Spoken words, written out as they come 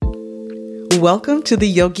Welcome to the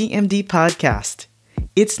Yogi MD podcast.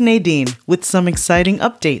 It's Nadine with some exciting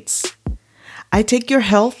updates. I take your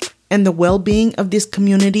health and the well-being of this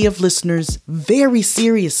community of listeners very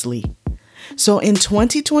seriously. So in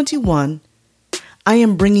 2021, I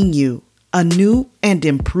am bringing you a new and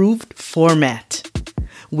improved format.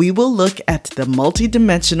 We will look at the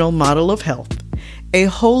multidimensional model of health, a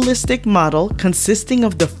holistic model consisting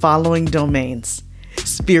of the following domains: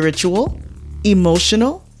 spiritual,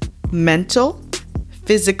 emotional, mental,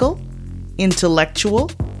 physical, intellectual,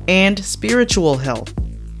 and spiritual health.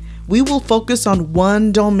 We will focus on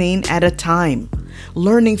one domain at a time,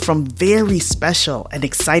 learning from very special and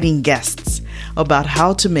exciting guests about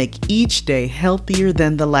how to make each day healthier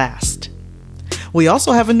than the last. We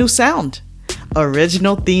also have a new sound,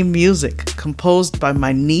 original theme music composed by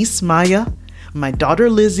my niece Maya, my daughter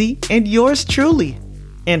Lizzie, and yours truly,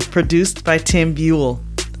 and produced by Tim Buell.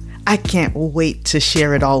 I can't wait to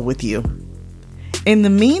share it all with you. In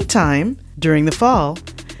the meantime, during the fall,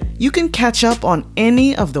 you can catch up on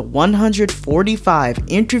any of the 145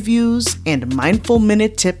 interviews and mindful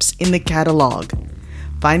minute tips in the catalog.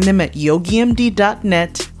 Find them at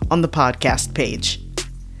yogimd.net on the podcast page.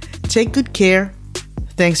 Take good care.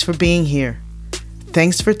 Thanks for being here.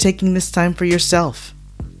 Thanks for taking this time for yourself.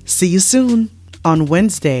 See you soon on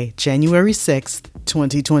Wednesday, January 6th,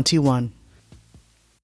 2021.